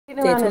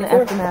Around in the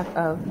aftermath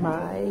of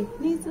my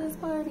niece's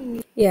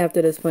party. Yeah,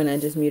 after this point, I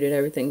just muted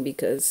everything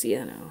because,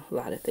 you know, a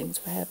lot of things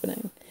were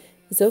happening.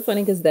 It's so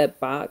funny because that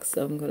box,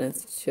 I'm going to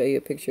show you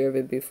a picture of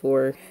it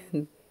before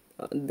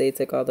they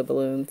took all the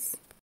balloons.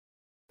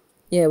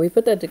 Yeah, we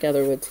put that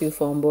together with 2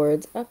 foam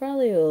boards. I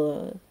probably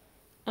will,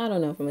 I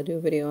don't know if I'm going to do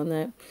a video on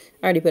that.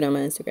 I already put it on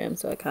my Instagram,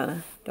 so I kind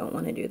of don't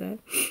want to do that.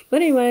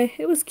 But anyway,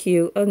 it was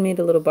cute. I made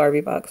a little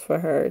Barbie box for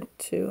her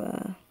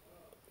to,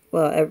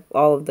 well,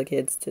 all of the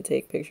kids to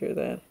take pictures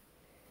of.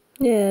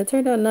 Yeah, it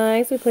turned out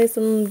nice. We played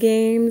some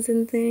games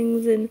and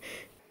things, and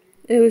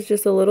it was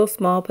just a little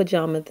small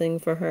pajama thing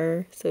for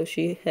her, so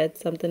she had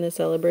something to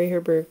celebrate her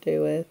birthday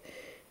with.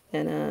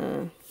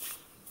 And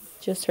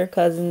just her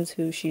cousins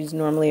who she's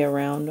normally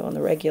around on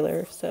the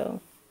regular,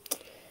 so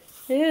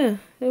yeah,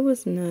 it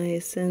was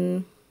nice.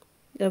 And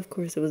of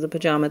course it was a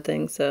pajama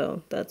thing,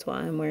 so that's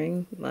why I'm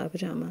wearing my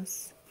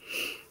pajamas.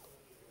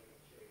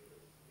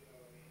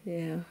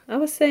 Yeah, I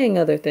was saying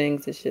other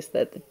things, it's just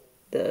that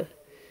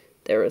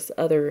there was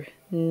other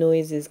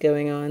noises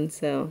going on,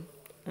 so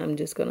I'm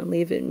just gonna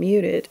leave it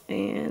muted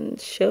and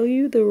show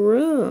you the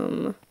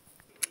room.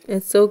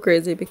 It's so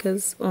crazy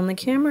because on the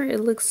camera it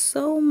looks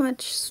so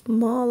much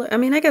smaller. I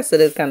mean, I guess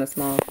it is kind of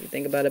small if you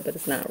think about it, but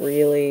it's not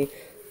really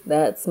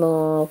that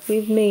small.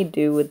 We've made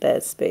do with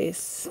that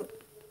space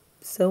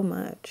so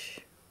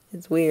much.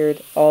 It's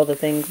weird, all the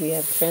things we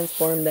have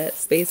transformed that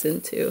space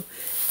into.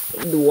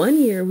 The one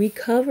year we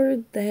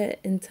covered that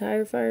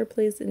entire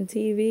fireplace and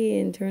TV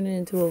and turned it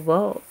into a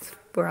vault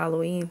for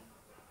Halloween.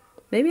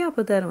 Maybe I'll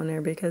put that on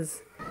there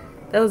because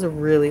that was a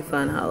really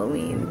fun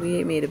Halloween.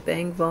 We made a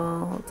bang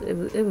vault.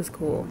 It was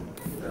cool.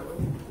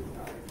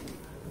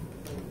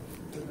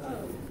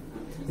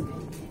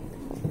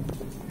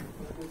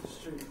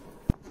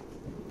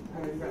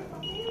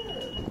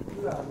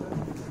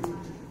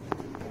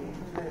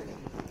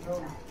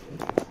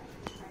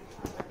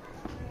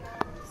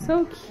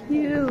 So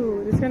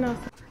cute. It's gonna.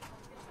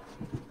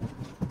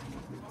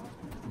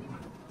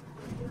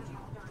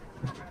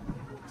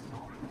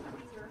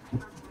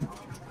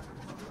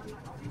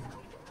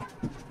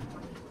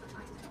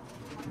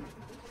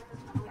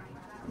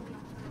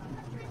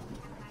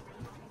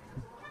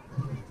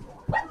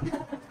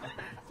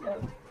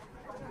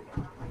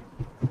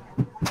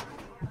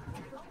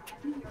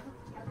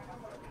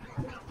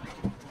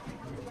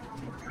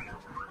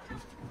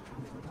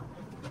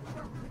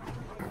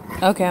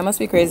 Okay, I must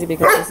be crazy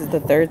because this is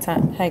the 3rd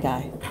time. Hey,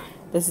 guy.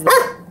 This is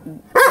the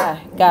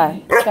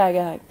guy.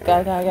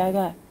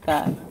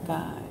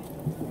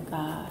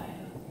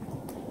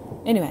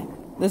 Anyway,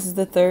 this is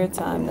the 3rd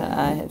time that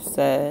I have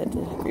said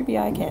creepy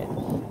eye cat.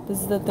 This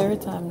is the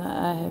 3rd time that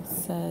I have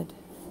said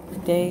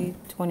day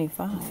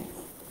 25.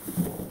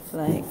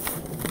 Like,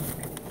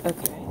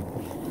 okay.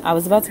 I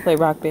was about to play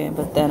Rock Band,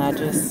 but then I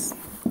just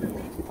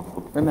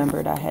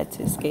remembered I had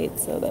to skate,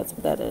 so that's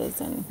what that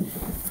is. And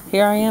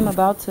here I am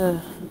about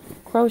to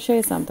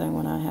crochet something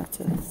when I have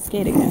to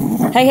skate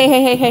again.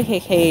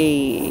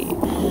 Hey.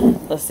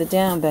 Let's sit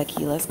down,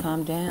 Becky. Let's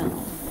calm down.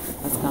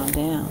 Let's calm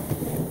down.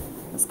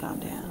 Let's calm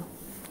down.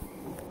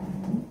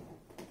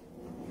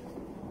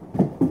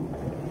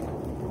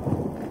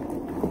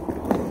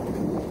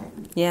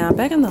 Yeah, I'm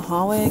back in the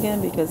hallway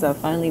again because I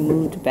finally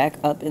moved back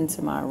up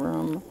into my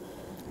room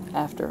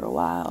after a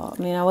while.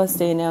 I mean, I was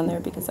staying down there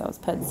because I was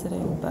pet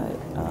sitting, but,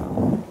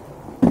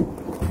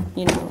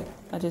 you know,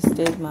 I just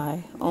did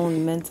my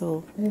own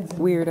mental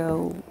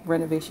weirdo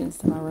renovations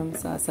to my room,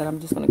 so I said I'm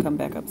just going to come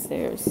back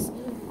upstairs,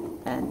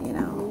 and, you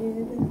know,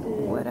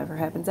 whatever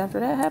happens after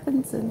that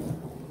happens, and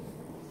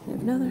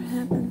if nothing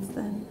happens,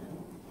 then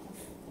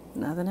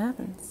nothing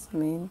happens. I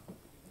mean,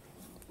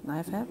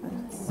 life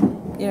happens.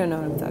 You don't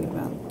know what I'm talking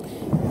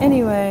about.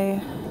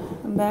 Anyway,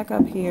 I'm back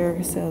up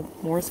here, so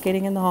more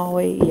skating in the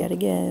hallway yet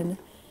again,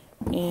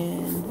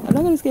 and I'm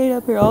not going to skate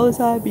up here all the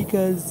time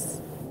because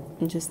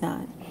I'm just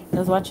not. I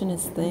was watching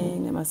this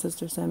thing that my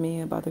sister sent me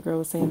about the girl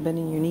was saying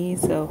bending your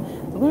knees, so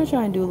I'm going to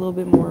try and do a little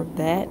bit more of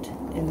that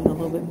and a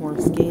little bit more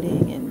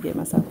skating and get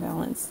myself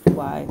balanced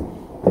by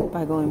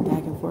going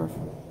back and forth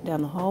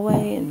down the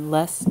hallway and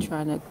less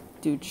trying to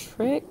do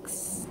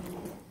tricks.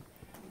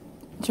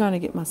 Trying to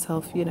get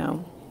myself, you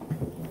know,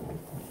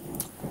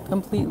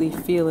 completely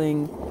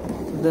feeling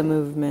the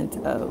movement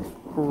of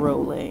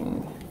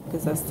rolling,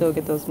 because I still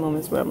get those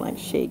moments where I'm like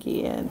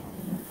shaky and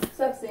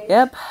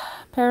yep.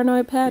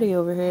 Paranoid Patty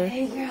over here.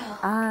 Hey girl.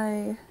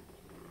 I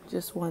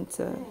just want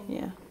to,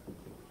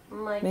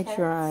 make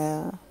sure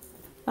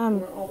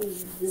I'm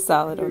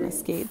solid on the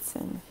skates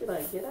and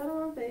Get out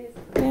of my face.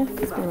 yeah,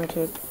 that's pretty much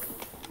it.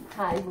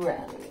 Hi,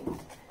 Brownie.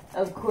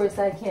 Of course,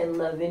 I can't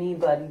love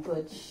anybody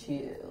but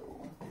you.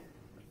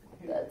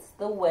 That's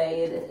the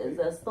way it is.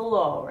 That's the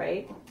law,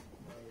 right?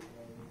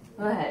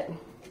 Go ahead.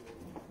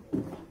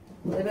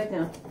 Lay back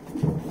down.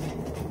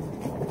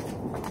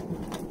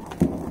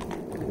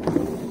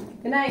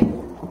 Good night.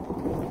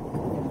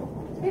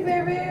 Hey,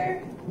 Bear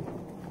Bear.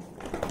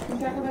 Can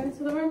you come back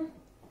into the room?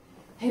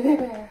 Hey, Bear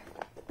Bear.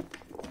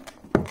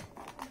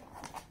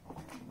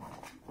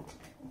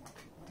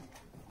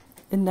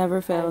 It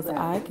never fails.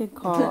 I could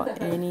call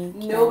any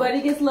cat.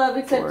 Nobody gets love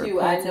except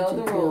you. I know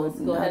the rules.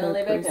 Go ahead and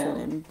lay back down.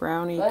 And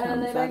Brownie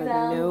comes out of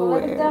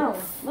nowhere.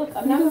 Look,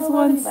 I'm He not just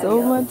wants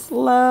so else. much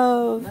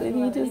love, and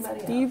he just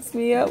beats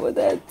me up with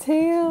that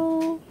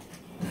tail.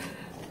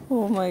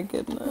 Oh my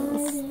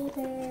goodness.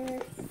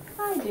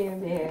 Hi, Bear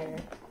Bear.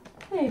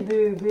 Hey,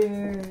 Bear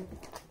Bear.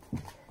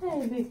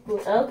 Hey, big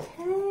boy.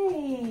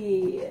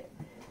 Okay.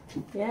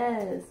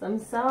 Yes, I'm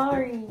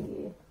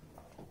sorry.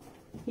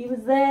 He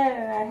was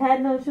there. I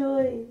had no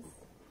choice.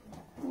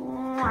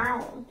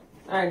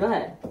 Alright, go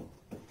ahead.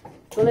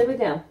 Go lay back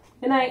down.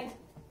 Good night.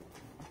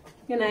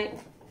 Good night.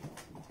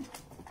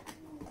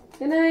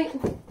 Good night.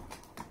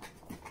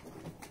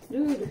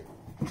 Dude.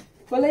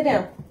 Go lay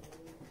down.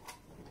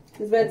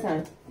 It's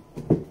bedtime.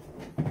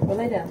 Go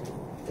lay down.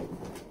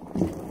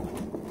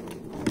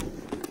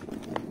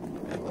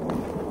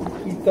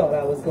 He thought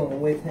I was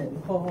going with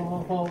him. Ha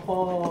ha ha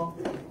ha.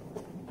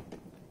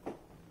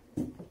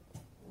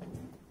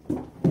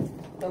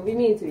 Don't be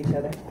mean to each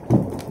other.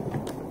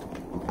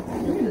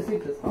 I'm gonna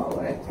sweep this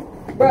hallway.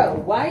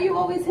 Bro, why are you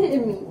always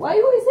hitting me? Why are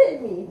you always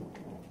hitting me?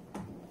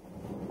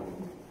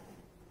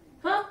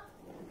 Huh?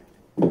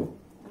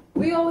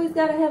 We always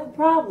gotta have a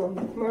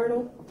problem,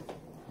 Myrtle.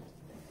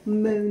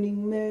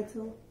 Moaning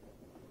Myrtle.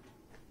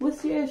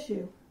 What's your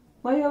issue?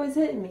 Why are you always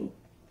hitting me?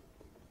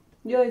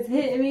 You always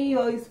hitting me, you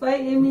always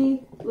fighting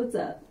me. What's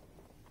up?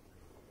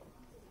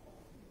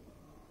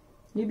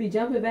 You be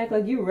jumping back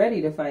like you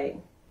ready to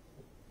fight.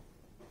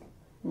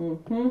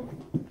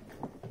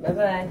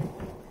 Bye-bye.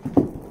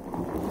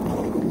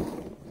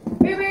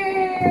 Bear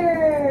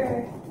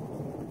Bear!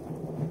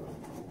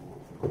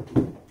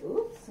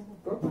 Oops,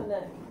 broke my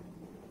neck.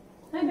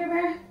 Hi, Bear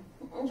Bear.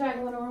 I'm trying to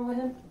go to the room with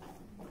him.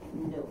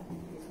 No,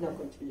 he's not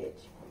going to let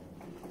you.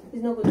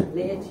 He's not going to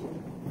let you.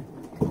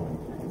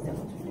 He's not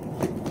going to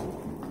let you.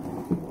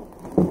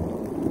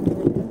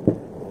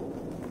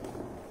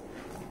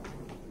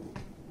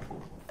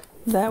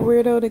 That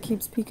weirdo that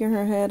keeps peeking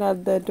her head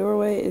out the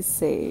doorway is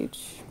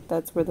Sage.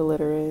 That's where the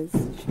litter is.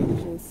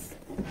 She's just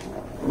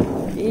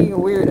being a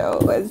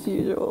weirdo as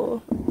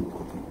usual.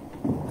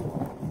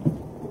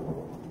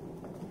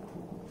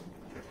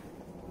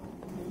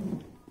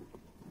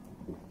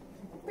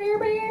 Bear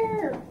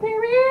Bear!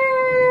 Bear Bear!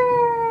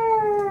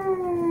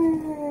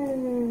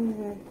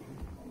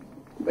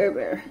 Bear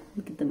Bear,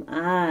 look at them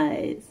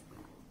eyes.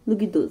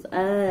 Look at those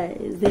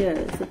eyes. They are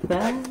a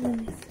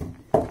surprise.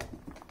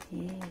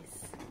 Yes.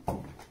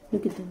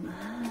 Look at them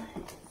eyes.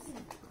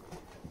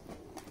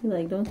 You're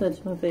like, don't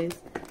touch my face.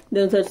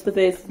 Don't touch the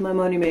face of my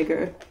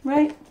moneymaker.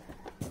 Right?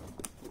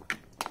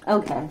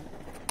 Okay.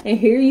 And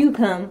here you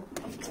come.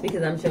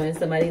 Because I'm showing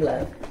somebody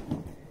love.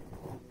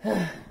 So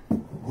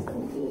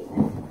good.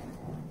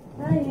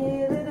 I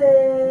hear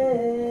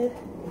it.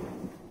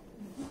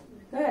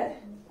 Go ahead.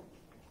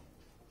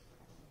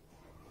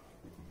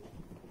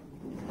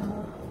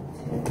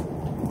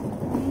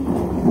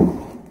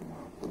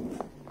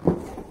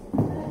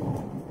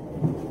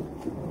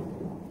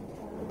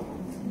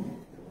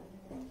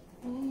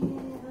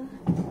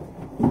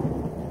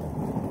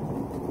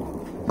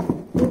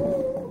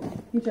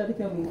 You tried to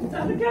kill me. You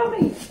tried to kill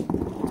me.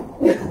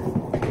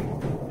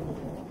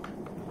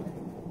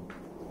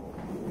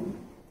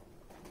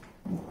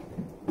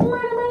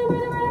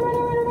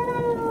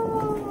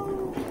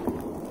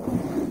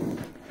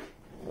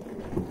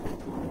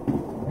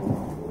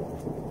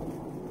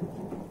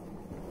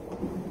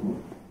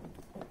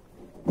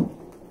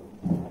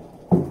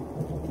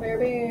 Bear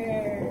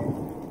Bear.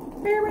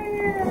 Bear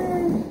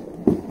Bear.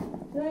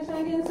 You're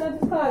trying to get inside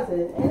this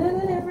closet. Ain't nothing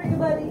in there for you,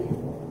 buddy.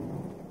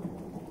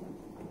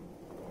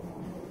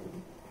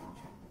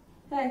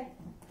 Hey.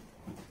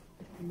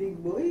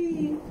 Big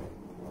boy.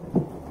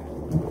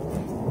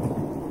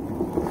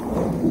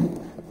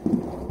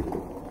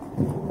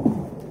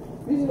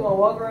 You just gonna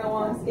walk around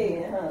while I'm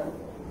skating, huh?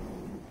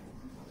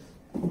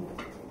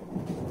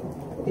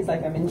 It's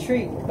like I'm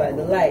intrigued by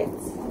the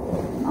lights.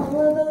 All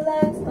of the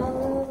lights,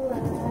 all of the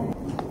lights.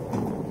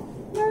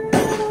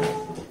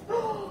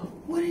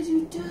 What did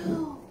you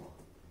do?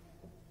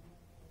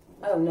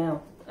 Oh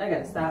no, I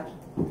gotta stop.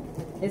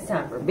 It's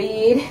time for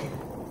bed.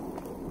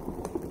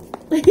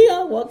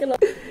 Y'all walking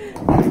up.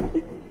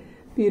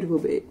 Beautiful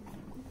bed.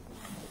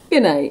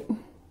 Good night.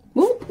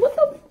 What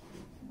the?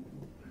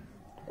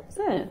 What's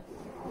that?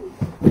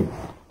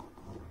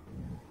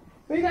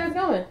 Where you guys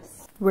going?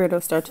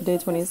 Weirdo start to day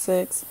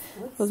 26.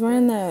 I was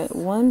wearing that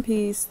one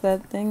piece,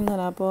 that thing that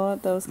I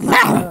bought. That was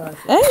kind of...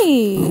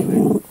 Hey!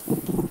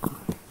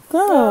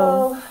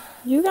 Girl,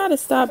 you gotta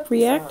stop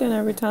reacting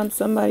every time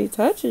somebody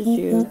touches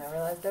you.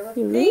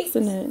 You're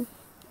losing it.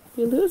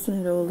 You're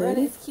losing it, old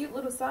lady. These cute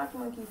little sock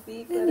monkey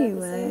feet, but Anyway.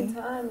 at the same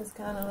time, it's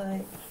kind of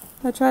like...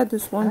 I tried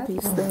this one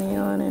piece thingy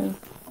on and...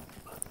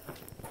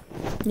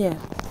 Yeah,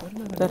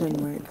 that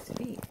didn't work.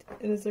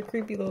 And it's a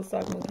creepy little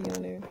sock monkey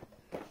on there.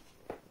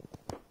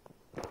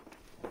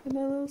 And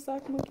my little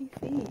sock monkey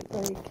feet,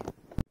 like...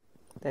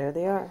 There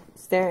they are,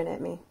 staring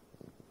at me.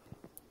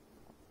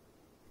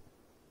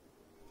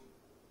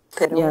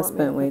 Yeah, I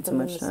spent way too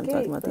much time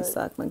talking about these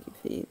sock monkey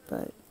feet,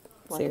 but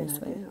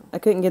Seriously. I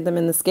couldn't get them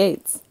in the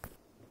skates.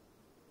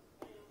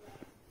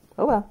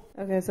 Oh well.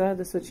 Okay, so I had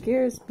to switch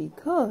gears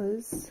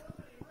because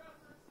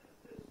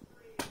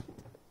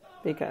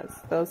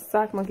those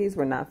sock monkeys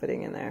were not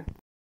fitting in there.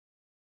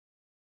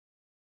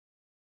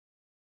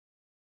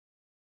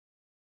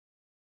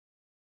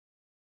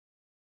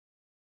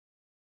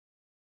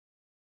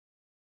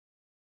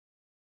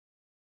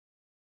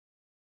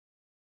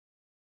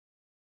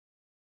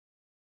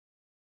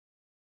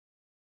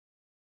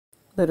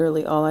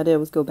 Literally all I did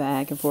was go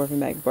back and forth and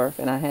back and forth,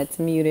 and I had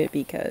to mute it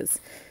because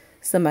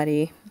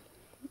somebody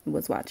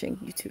was watching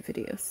YouTube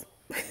videos.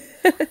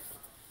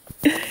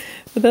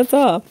 But that's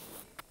all.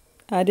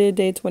 I did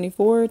day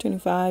 24,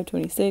 25,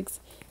 26.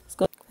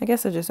 I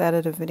guess I just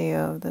added a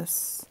video of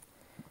this,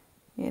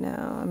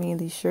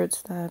 these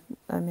shirts that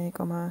I make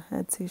on my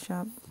Etsy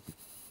shop.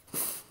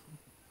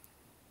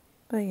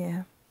 But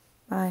yeah,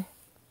 bye.